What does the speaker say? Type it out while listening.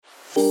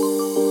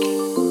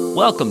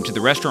Welcome to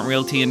the Restaurant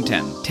Realty in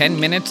 10. 10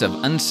 minutes of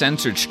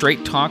uncensored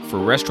straight talk for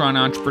restaurant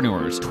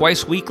entrepreneurs.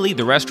 Twice weekly,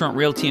 the Restaurant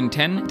Realty in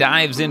 10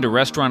 dives into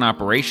restaurant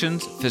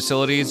operations,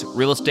 facilities,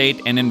 real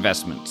estate, and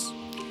investments.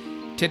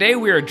 Today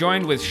we are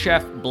joined with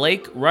Chef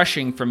Blake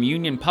Rushing from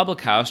Union Public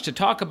House to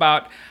talk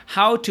about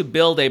how to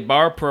build a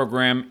bar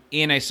program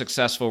in a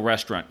successful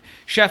restaurant.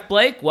 Chef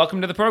Blake, welcome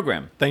to the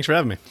program. Thanks for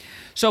having me.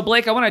 So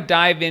Blake, I want to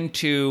dive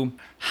into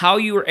how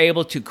you were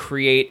able to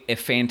create a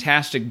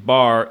fantastic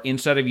bar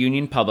inside of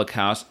Union Public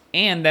House,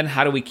 and then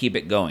how do we keep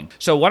it going?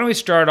 So why don't we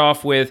start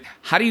off with,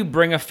 how do you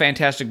bring a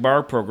fantastic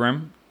bar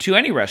program to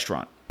any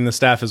restaurant? And the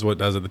staff is what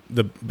does it.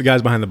 The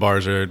guys behind the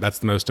bars that's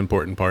the most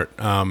important part,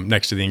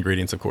 next to the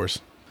ingredients, of course.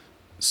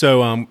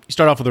 So you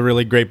start off with a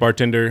really great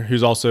bartender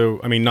who's also,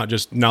 not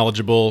just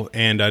knowledgeable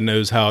and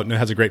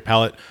has a great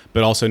palate,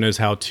 but also knows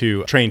how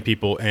to train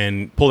people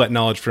and pull that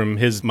knowledge from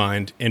his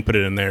mind and put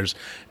it in theirs.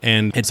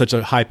 And it's such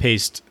a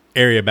high-paced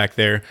area back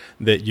there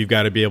that you've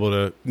got to be able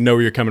to know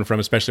where you're coming from,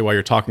 especially while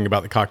you're talking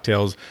about the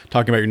cocktails,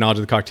 talking about your knowledge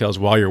of the cocktails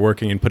while you're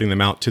working and putting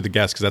them out to the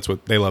guests, because that's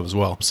what they love as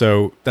well.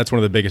 So that's one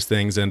of the biggest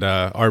things. And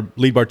our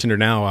lead bartender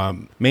now,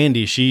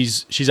 Mandy,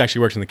 she's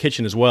actually works in the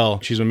kitchen as well.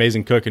 She's an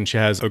amazing cook and she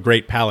has a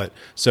great palate.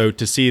 So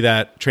to see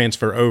that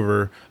transfer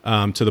over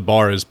to the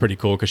bar is pretty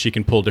cool, because she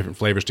can pull different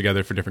flavors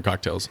together for different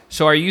cocktails.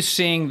 So are you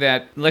seeing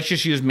that, let's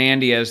just use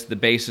Mandy as the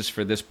basis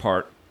for this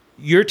part,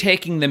 you're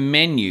taking the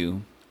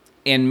menu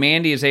and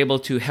Mandy is able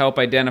to help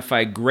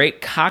identify great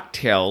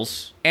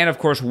cocktails, and of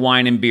course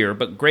wine and beer,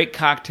 but great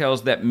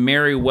cocktails that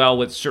marry well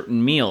with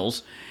certain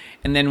meals.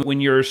 And then when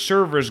your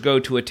servers go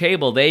to a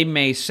table, they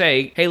may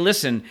say, hey,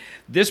 listen,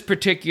 this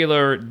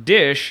particular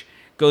dish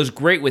goes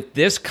great with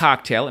this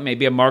cocktail. It may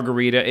be a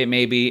margarita, it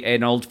may be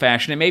an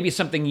old-fashioned, it may be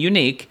something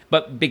unique,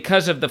 but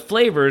because of the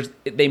flavors,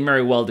 they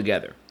marry well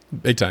together.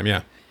 Big time,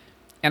 yeah.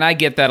 And I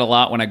get that a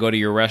lot when I go to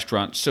your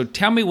restaurant. So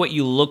tell me what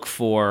you look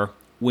for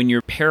when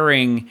you're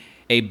pairing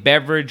a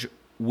beverage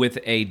with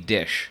a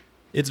dish.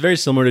 It's very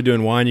similar to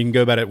doing wine. You can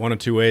go about it one of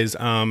two ways.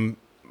 One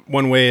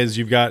way is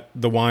you've got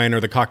the wine or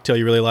the cocktail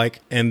you really like,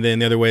 and then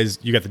the other way is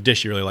you got the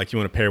dish you really like, you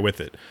want to pair with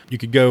it. You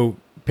could go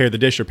pair the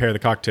dish or pair the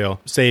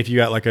cocktail. Say if you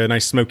got like a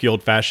nice smoky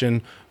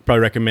old-fashioned,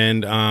 probably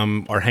recommend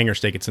our hanger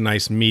steak. It's a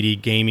nice meaty,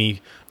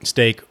 gamey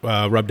steak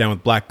rubbed down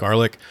with black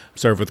garlic,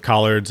 served with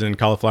collards and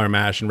cauliflower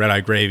mash and red-eye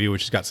gravy,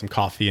 which has got some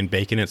coffee and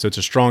bacon in it. So it's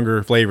a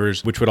stronger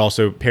flavors, which would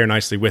also pair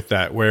nicely with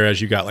that.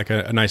 Whereas you got like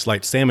a nice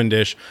light salmon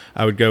dish,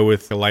 I would go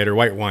with a lighter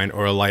white wine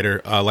or a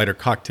lighter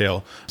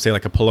cocktail, say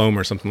like a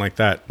Paloma or something like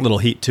that. A little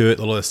heat to it,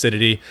 a little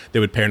acidity that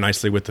would pair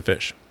nicely with the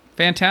fish.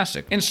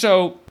 Fantastic. And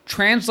so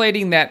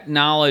translating that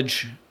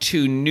knowledge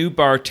to new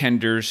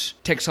bartenders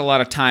takes a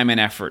lot of time and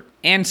effort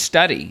and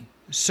study.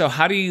 So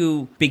how do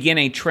you begin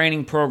a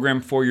training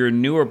program for your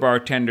newer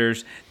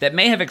bartenders that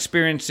may have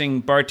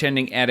experiencing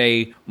bartending at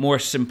a more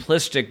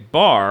simplistic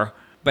bar,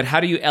 but how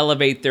do you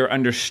elevate their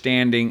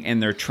understanding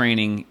and their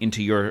training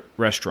into your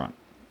restaurant?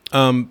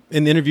 In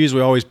the interviews,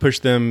 we always push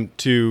them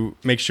to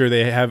make sure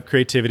they have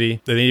creativity.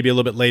 They need to be a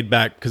little bit laid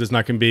back, because it's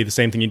not going to be the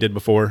same thing you did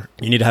before.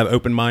 You need to have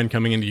open mind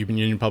coming into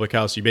Union Public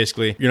House.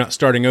 You're not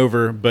starting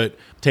over, but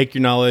take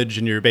your knowledge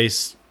and your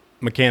base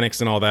mechanics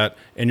and all that,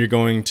 and you're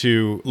going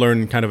to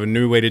learn kind of a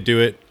new way to do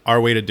it,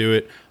 our way to do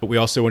it. But we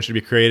also want you to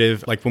be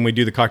creative. Like when we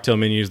do the cocktail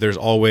menus, there's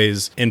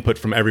always input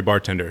from every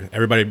bartender.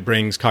 Everybody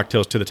brings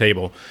cocktails to the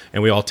table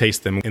and we all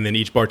taste them. And then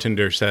each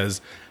bartender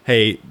says,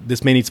 hey,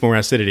 this may need some more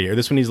acidity, or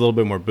this one needs a little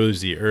bit more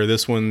boozy, or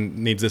this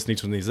one needs this,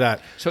 needs one needs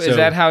that. So is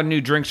that how new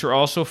drinks are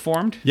also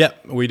formed?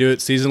 Yep, we do it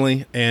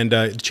seasonally, and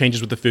it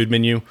changes with the food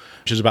menu,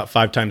 which is about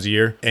 5 times a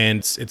year. And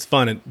it's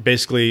fun.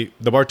 Basically,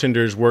 the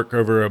bartenders work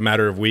over a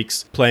matter of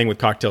weeks playing with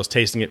cocktails,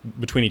 tasting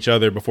it between each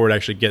other before it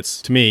actually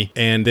gets to me.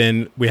 And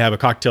then we have a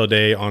cocktail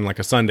day on like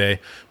a Sunday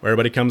where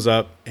everybody comes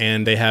up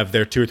and they have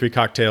their 2 or 3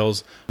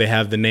 cocktails. They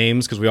have the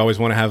names, because we always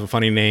want to have a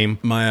funny name.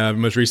 My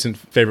most recent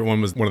favorite one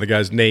was one of the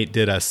guys, Nate,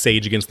 did a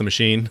Sage Against the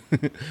Machine.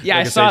 Yeah,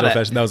 like I saw that.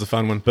 That was a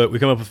fun one. But we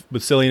come up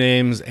with silly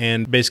names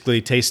and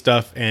basically taste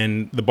stuff,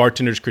 and the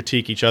bartenders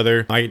critique each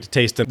other. I get to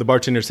taste them. The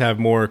bartenders have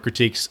more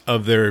critiques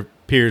of their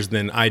peers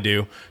than I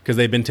do, because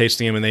they've been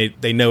tasting them and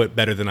they know it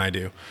better than I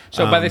do.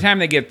 So by the time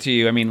they get to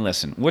you,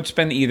 listen, what's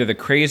been either the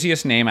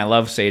craziest name? I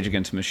love Sage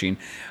Against the Machine,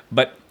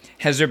 but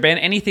has there been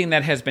anything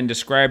that has been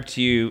described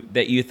to you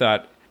that you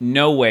thought,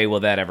 no way will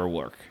that ever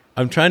work?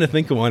 I'm trying to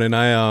think of one, and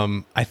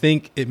I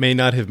think it may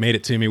not have made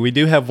it to me. We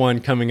do have one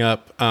coming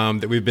up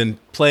that we've been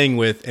playing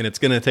with, and it's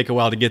going to take a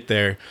while to get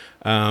there,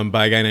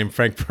 by a guy named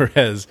Frank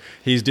Perez.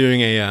 He's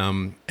doing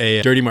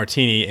a dirty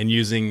martini and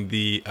using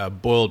the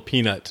boiled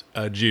peanut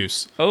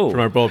juice from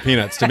our boiled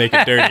peanuts to make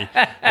it dirty.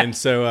 And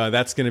so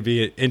that's going to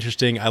be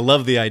interesting. I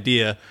love the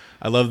idea.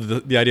 I love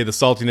the idea of the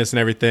saltiness and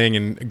everything,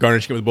 and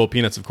garnishing it with boiled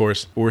peanuts, of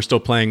course. But we're still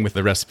playing with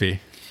the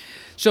recipe.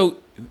 So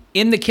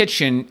in the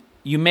kitchen,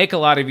 you make a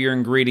lot of your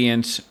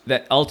ingredients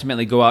that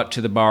ultimately go out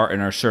to the bar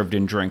and are served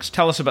in drinks.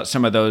 Tell us about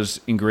some of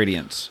those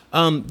ingredients.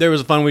 There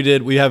was a fun we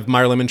did. We have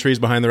Meyer lemon trees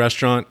behind the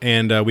restaurant,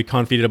 and we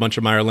confeted a bunch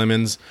of Meyer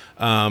lemons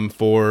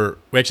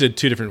we actually did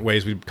two different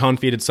ways. We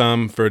confeted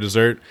some for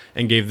dessert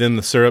and gave them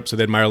the syrup, so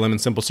they had Meyer lemon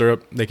simple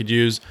syrup they could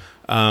use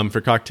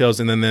for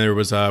cocktails. And then there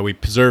was we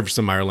preserved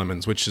some Meyer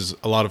lemons, which is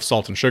a lot of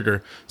salt and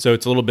sugar. So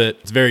it's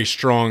it's very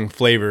strong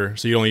flavor,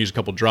 so you only use a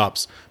couple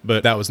drops.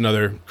 But that was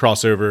another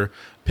crossover.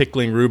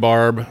 Pickling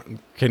rhubarb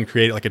can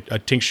create like a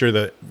tincture,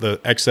 the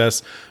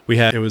excess.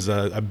 It was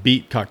a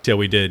beet cocktail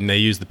we did, and they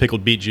used the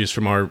pickled beet juice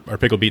from our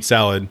pickled beet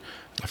salad.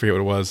 I forget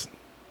what it was.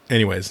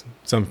 Anyways,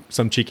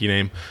 some cheeky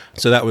name.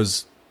 So that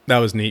was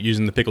neat,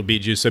 using the pickled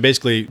beet juice. So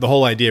basically, the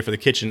whole idea for the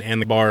kitchen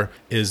and the bar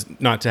is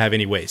not to have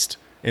any waste.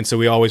 And so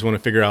we always want to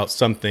figure out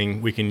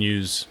something we can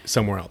use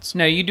somewhere else.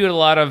 Now, you do a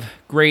lot of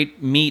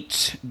great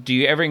meats. Do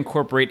you ever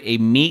incorporate a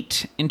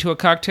meat into a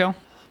cocktail?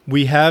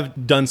 We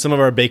have done some of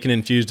our bacon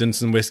infused in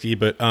some whiskey,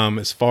 but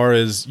as far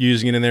as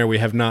using it in there, we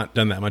have not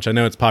done that much. I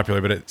know it's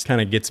popular, but it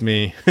kind of gets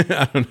me,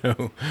 I don't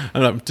know,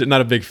 I'm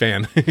not a big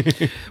fan.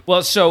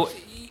 Well, so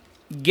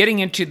getting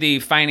into the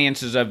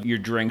finances of your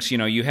drinks,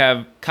 you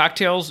have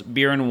cocktails,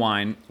 beer, and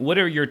wine. What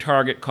are your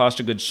target cost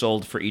of goods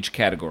sold for each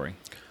category?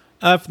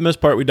 For the most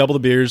part, we double the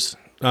beers,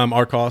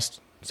 our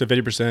cost. So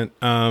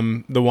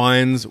 50%. The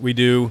wines we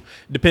do,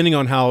 depending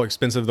on how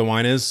expensive the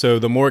wine is. So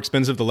the more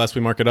expensive, the less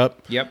we mark it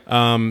up. Yep.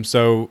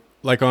 So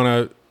like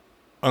on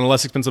a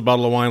less expensive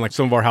bottle of wine, like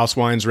some of our house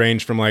wines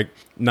range from like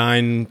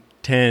 $9,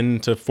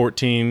 $10 to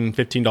 $14,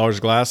 $15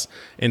 a glass.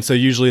 And so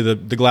usually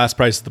the glass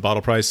price is the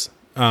bottle price.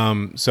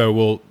 So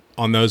we'll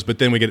on those, but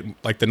then we get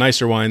like the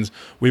nicer wines,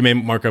 we may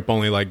mark up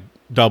only like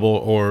double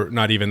or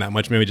not even that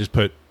much. Maybe just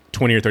put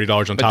 $20 or $30 on top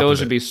of it. But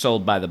those would be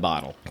sold by the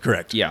bottle.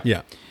 Correct. Yeah.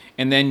 Yeah.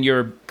 And then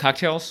your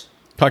cocktails?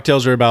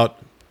 Cocktails are about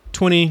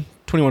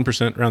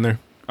 21% around there.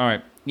 All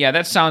right. Yeah,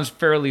 that sounds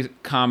fairly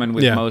common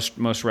with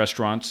most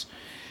restaurants.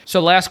 So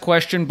last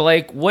question,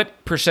 Blake,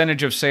 what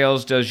percentage of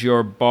sales does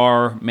your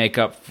bar make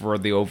up for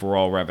the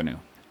overall revenue?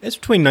 It's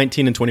between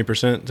 19 and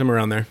 20%, somewhere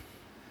around there.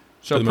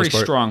 So pretty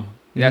strong.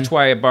 Mm-hmm. That's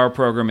why a bar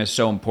program is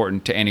so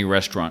important to any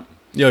restaurant.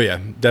 Oh yeah,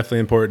 definitely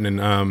important,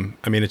 and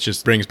it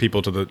just brings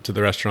people to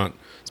the restaurant.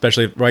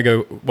 Especially why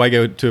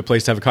go to a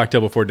place to have a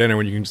cocktail before dinner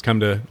when you can just come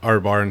to our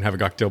bar and have a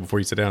cocktail before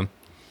you sit down.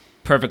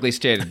 Perfectly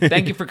stated.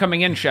 Thank you for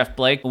coming in, Chef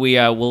Blake.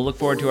 We'll look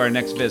forward to our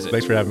next visit.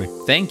 Thanks for having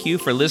me. Thank you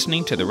for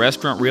listening to the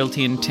Restaurant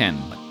Realty in 10.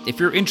 If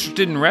you're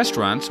interested in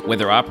restaurants,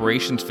 whether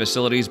operations,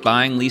 facilities,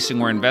 buying,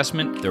 leasing, or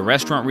investment, the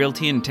Restaurant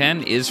Realty in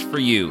 10 is for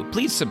you.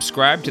 Please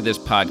subscribe to this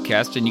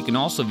podcast, and you can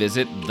also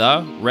visit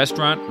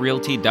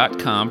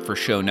therestaurantrealty.com for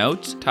show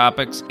notes,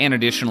 topics, and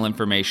additional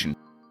information.